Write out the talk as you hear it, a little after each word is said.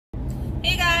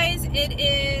It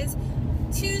is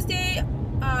Tuesday,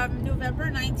 November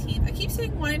 19th. I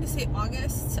keep wanting to say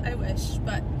August, I wish,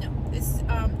 but no, it's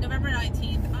November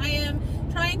 19th. I am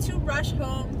trying to rush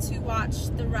home to watch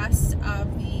the rest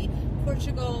of the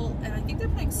Portugal, and I think they're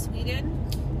playing Sweden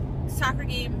soccer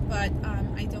game, but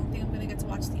I don't think I'm going to get to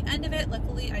watch the end of it.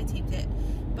 Luckily, I taped it,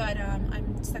 but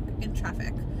I'm stuck in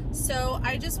traffic. So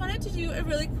I just wanted to do a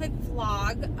really quick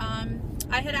vlog.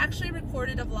 I had actually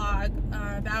recorded a vlog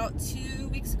about 2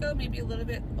 weeks ago, maybe a little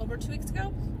bit over 2 weeks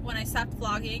ago, when I stopped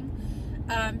vlogging.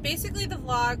 Basically, the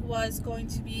vlog was going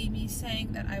to be me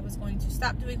saying that I was going to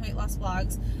stop doing weight loss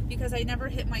vlogs because I never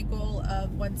hit my goal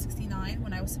of 169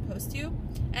 when I was supposed to,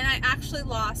 and I actually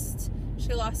lost.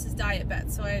 She lost his diet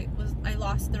bet, so I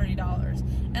lost $30,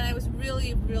 and I was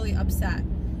really upset.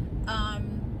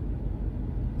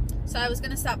 So I was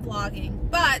gonna stop vlogging,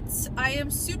 but I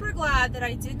am super glad that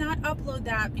I did not upload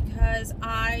that because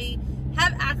I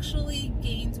have actually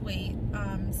gained weight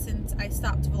since I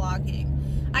stopped vlogging.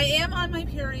 I am on my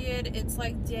period. It's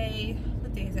like what day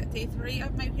is it? Day 3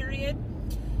 of my period,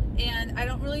 and I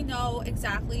don't really know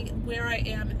exactly where I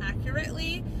am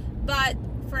accurately, but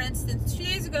for instance, 2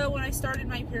 days ago when I started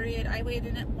my period, I weighed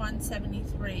in at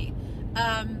 173.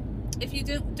 If you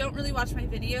don't really watch my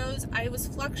videos, I was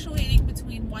fluctuating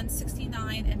between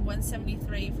 169 and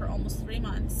 173 for almost 3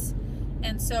 months.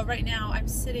 And so right now I'm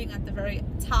sitting at the very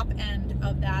top end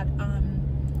of that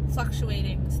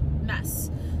fluctuating mess.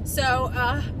 So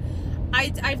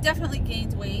I've definitely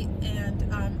gained weight,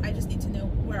 and I just need to know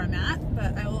where I'm at,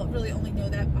 but I will really only know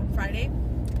that on Friday.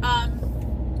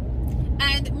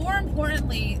 And more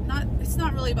importantly, it's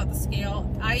not really about the scale.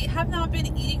 I have not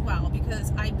been eating well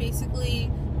because I basically,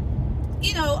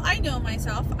 you know, I know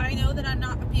myself. I know that I'm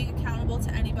not being accountable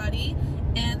to anybody,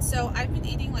 and so I've been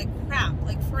eating like crap.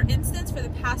 Like, for instance, for the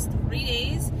past 3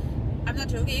 days, I'm not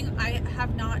joking, I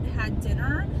have not had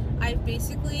dinner. I've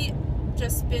basically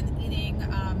just been eating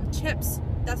chips.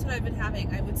 That's what I've been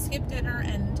having. I would skip dinner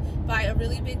and buy a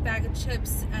really big bag of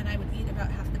chips, and I would eat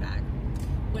about half the bag,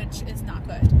 which is not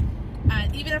good.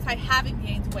 And even if I haven't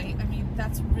gained weight, I mean,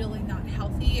 that's really not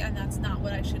healthy, and that's not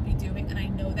what I should be doing, and I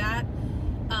know that.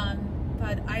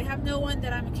 But I have no one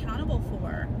that I'm accountable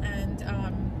for, and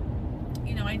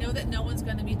you know, I know that no one's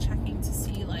going to be checking to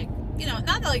see, like, you know,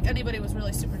 not that like anybody was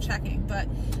really super checking, but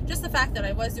just the fact that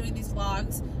I was doing these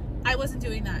vlogs, I wasn't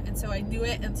doing that, and so I knew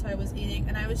it, and so I was eating,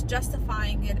 and I was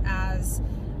justifying it as,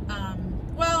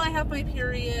 well, I have my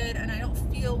period, and I don't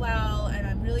feel well, and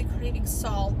I'm really craving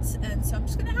salt, and so I'm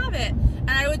just going to have it.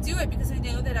 And I would do it because I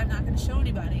know that I'm not going to show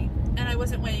anybody, and I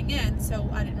wasn't weighing in, so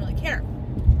I didn't really care.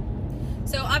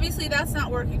 So obviously that's not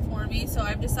working for me, so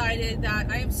I've decided that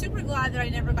I am super glad that I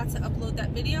never got to upload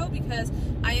that video because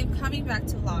I am coming back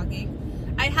to vlogging.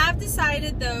 I have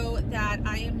decided, though, that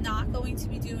I am not going to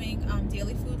be doing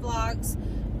daily food vlogs.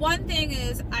 One thing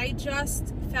is, I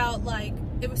just felt like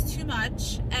it was too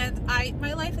much, and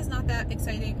my life is not that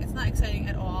exciting. It's not exciting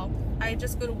at all. I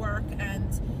just go to work and,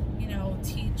 you know,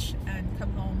 teach and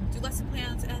come home, do lesson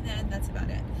plans, and then that's about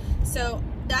it. So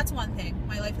that's one thing.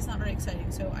 My life is not very exciting,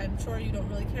 so I'm sure you don't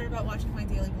really care about watching my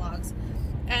daily vlogs.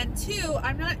 And two,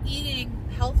 I'm not eating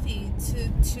healthy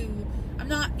I'm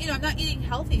not eating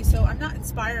healthy, so I'm not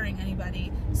inspiring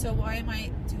anybody. So why am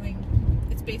I doing,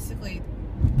 it's basically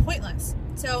pointless.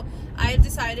 So I've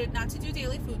decided not to do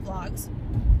daily food vlogs.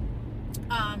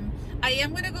 I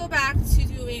am going to go back to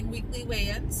doing weekly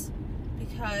weigh-ins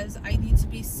because I need to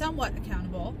be somewhat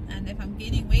accountable, and if I'm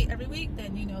gaining weight every week,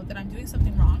 then you know that I'm doing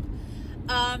something wrong.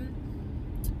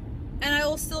 And I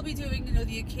will still be doing, you know,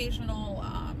 the occasional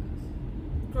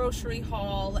grocery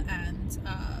haul and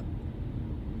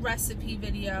recipe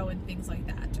video and things like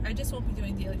that. I just won't be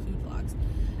doing daily food vlogs.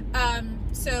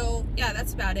 So yeah,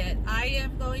 that's about it. I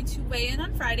am going to weigh in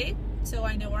on Friday, so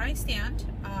I know where I stand.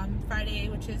 Friday,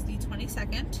 which is the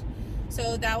 22nd.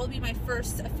 So that will be my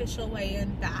first official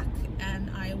weigh-in back, and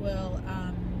I will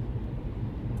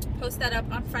post that up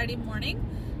on Friday morning.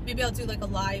 Maybe I'll do like a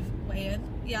live weigh-in.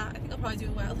 Yeah, I think I'll probably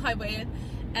do a live weigh-in,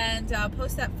 and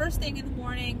post that first thing in the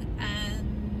morning,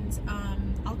 and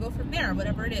I'll go from there,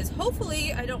 whatever it is.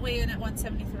 Hopefully I don't weigh in at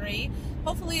 173.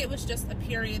 Hopefully it was just a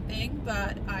period thing,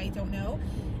 but I don't know.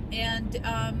 And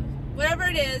whatever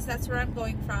it is, that's where I'm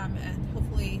going from, and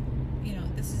hopefully, you know,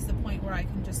 this is the point where I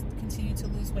can just continue to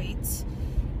lose weight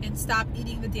and stop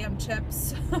eating the damn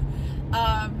chips.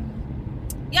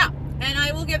 Yeah, and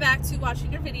I will get back to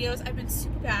watching your videos. I've been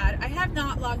super bad. I have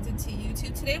not logged into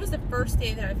YouTube. Today was the first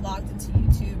day that I've logged into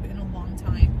YouTube in a long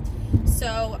time.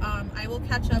 So I will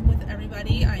catch up with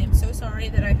everybody. I am so sorry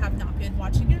that I have not been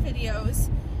watching your videos.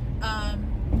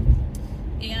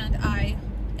 And I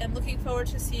am looking forward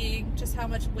to seeing just how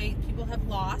much weight people have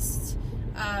lost.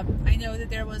 I know that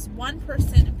there was one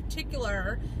person in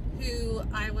particular who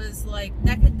I was like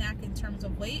neck and neck in terms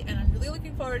of weight, and I'm really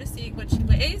looking forward to seeing what she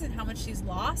weighs and how much she's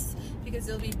lost, because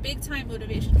it'll be big time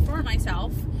motivation for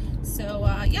myself. So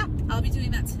yeah, I'll be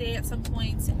doing that today at some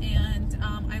point, and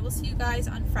I will see you guys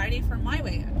on Friday for my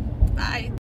weigh-in. Bye.